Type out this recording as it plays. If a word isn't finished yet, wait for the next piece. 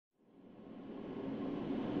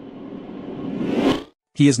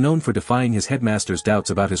He is known for defying his headmaster's doubts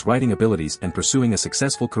about his writing abilities and pursuing a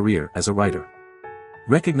successful career as a writer.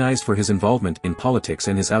 Recognized for his involvement in politics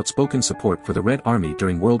and his outspoken support for the Red Army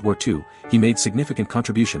during World War II, he made significant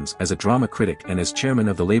contributions as a drama critic and as chairman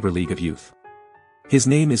of the Labour League of Youth. His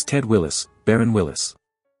name is Ted Willis, Baron Willis.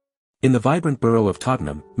 In the vibrant borough of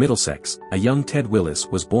Tottenham, Middlesex, a young Ted Willis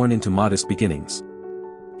was born into modest beginnings.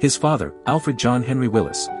 His father, Alfred John Henry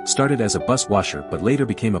Willis, started as a bus washer but later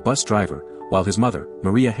became a bus driver, while his mother,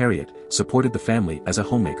 Maria Harriet, supported the family as a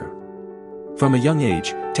homemaker. From a young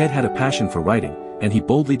age, Ted had a passion for writing, and he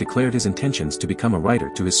boldly declared his intentions to become a writer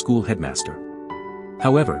to his school headmaster.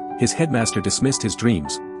 However, his headmaster dismissed his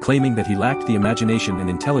dreams, claiming that he lacked the imagination and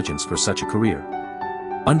intelligence for such a career.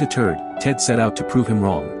 Undeterred, Ted set out to prove him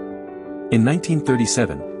wrong. In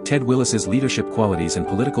 1937, Ted Willis's leadership qualities and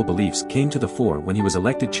political beliefs came to the fore when he was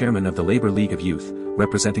elected chairman of the Labour League of Youth,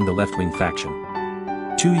 representing the left-wing faction.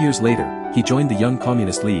 2 years later, he joined the Young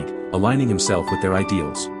Communist League, aligning himself with their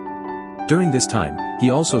ideals. During this time, he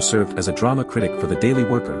also served as a drama critic for the Daily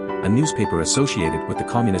Worker, a newspaper associated with the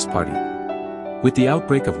Communist Party. With the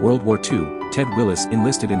outbreak of World War II, Ted Willis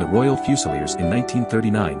enlisted in the Royal Fusiliers in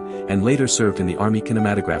 1939, and later served in the Army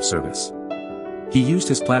Kinematograph Service. He used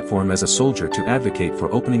his platform as a soldier to advocate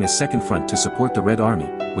for opening a second front to support the Red Army,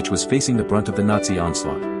 which was facing the brunt of the Nazi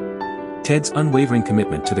onslaught. Ted's unwavering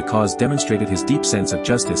commitment to the cause demonstrated his deep sense of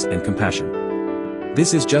justice and compassion.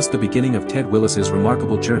 This is just the beginning of Ted Willis's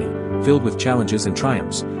remarkable journey, filled with challenges and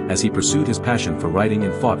triumphs, as he pursued his passion for writing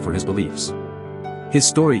and fought for his beliefs. His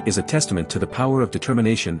story is a testament to the power of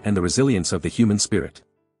determination and the resilience of the human spirit.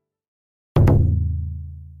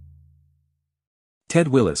 Ted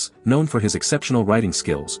Willis, known for his exceptional writing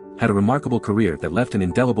skills, had a remarkable career that left an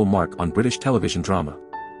indelible mark on British television drama.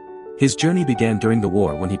 His journey began during the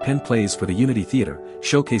war when he penned plays for the Unity Theatre,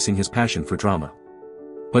 showcasing his passion for drama.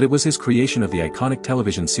 But it was his creation of the iconic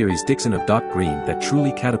television series Dixon of Dock Green that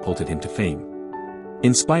truly catapulted him to fame.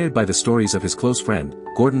 Inspired by the stories of his close friend,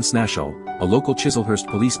 Gordon Snashall, a local Chislehurst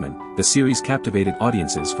policeman, the series captivated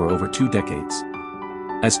audiences for over 2 decades.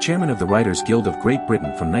 As chairman of the Writers' Guild of Great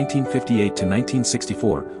Britain from 1958 to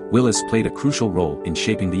 1964, Willis played a crucial role in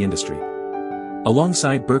shaping the industry.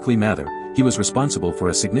 Alongside Berkeley Mather, he was responsible for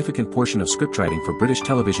a significant portion of scriptwriting for British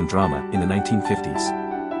television drama in the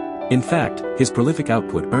 1950s. In fact, his prolific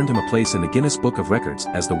output earned him a place in the Guinness Book of Records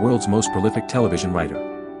as the world's most prolific television writer.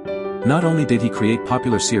 Not only did he create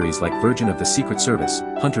popular series like Virgin of the Secret Service,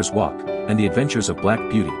 Hunter's Walk, and The Adventures of Black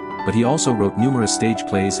Beauty, but he also wrote numerous stage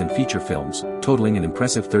plays and feature films, totaling an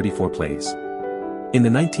impressive 34 plays. In the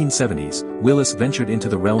 1970s, Willis ventured into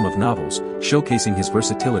the realm of novels, showcasing his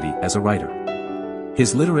versatility as a writer.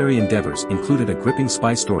 His literary endeavors included a gripping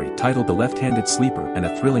spy story titled The Left-Handed Sleeper and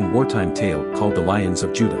a thrilling wartime tale called The Lions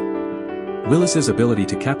of Judah. Willis's ability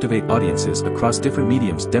to captivate audiences across different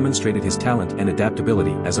mediums demonstrated his talent and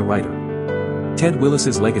adaptability as a writer. Ted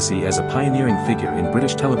Willis's legacy as a pioneering figure in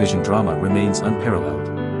British television drama remains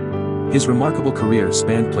unparalleled. His remarkable career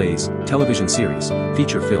spanned plays, television series,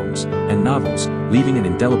 feature films, and novels, leaving an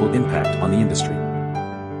indelible impact on the industry.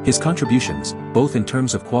 His contributions, both in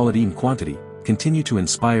terms of quality and quantity, continue to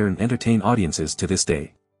inspire and entertain audiences to this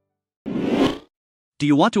day. Do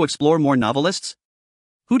you want to explore more novelists?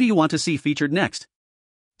 Who do you want to see featured next?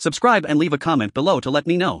 Subscribe and leave a comment below to let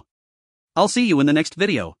me know. I'll see you in the next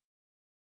video.